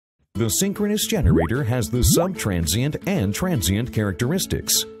The synchronous generator has the subtransient and transient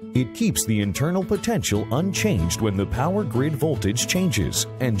characteristics. It keeps the internal potential unchanged when the power grid voltage changes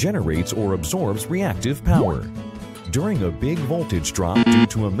and generates or absorbs reactive power. During a big voltage drop due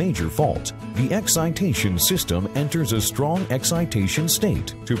to a major fault, the excitation system enters a strong excitation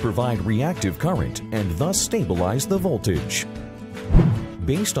state to provide reactive current and thus stabilize the voltage.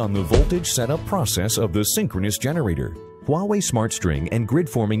 Based on the voltage setup process of the synchronous generator, Huawei SmartString and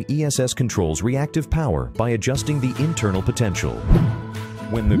grid-forming ESS controls reactive power by adjusting the internal potential.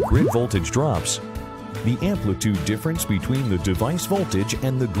 When the grid voltage drops, the amplitude difference between the device voltage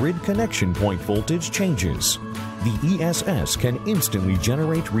and the grid connection point voltage changes. The ESS can instantly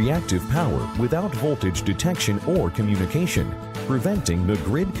generate reactive power without voltage detection or communication, preventing the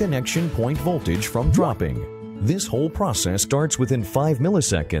grid connection point voltage from dropping. This whole process starts within 5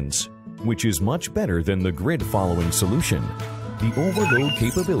 milliseconds, which is much better than the grid-following solution. The overload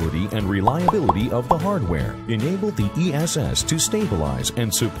capability and reliability of the hardware enable the ESS to stabilize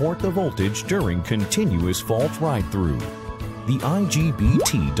and support the voltage during continuous fault ride-through. The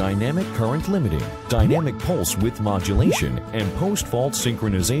IGBT dynamic current limiting, dynamic pulse width modulation, and post-fault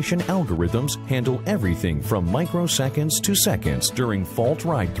synchronization algorithms handle everything from microseconds to seconds during fault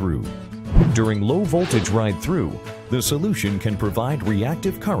ride-through. During low voltage ride-through, the solution can provide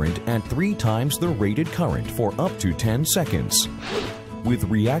reactive current at 3 times the rated current for up to 10 seconds, with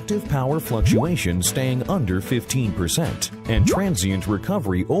reactive power fluctuation staying under 15% and transient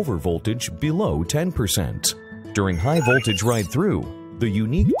recovery over voltage below 10%. During high voltage ride-through, the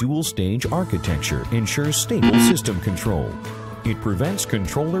unique dual-stage architecture ensures stable system control. It prevents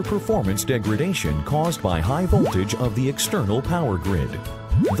controller performance degradation caused by high voltage of the external power grid,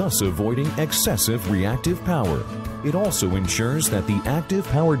 thus avoiding excessive reactive power. It also ensures that the active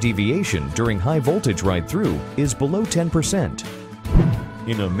power deviation during high voltage ride-through is below 10%.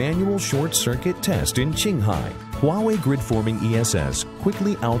 In a manual short circuit test in Qinghai, Huawei grid-forming ESS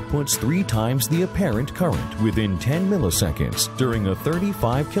quickly outputs 3 times the apparent current within 10 milliseconds during a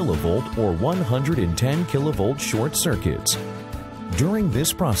 35 kilovolt or 110 kilovolt short circuits. During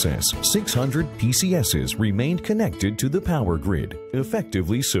this process, 600 PCSs remained connected to the power grid,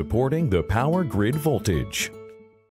 effectively supporting the power grid voltage.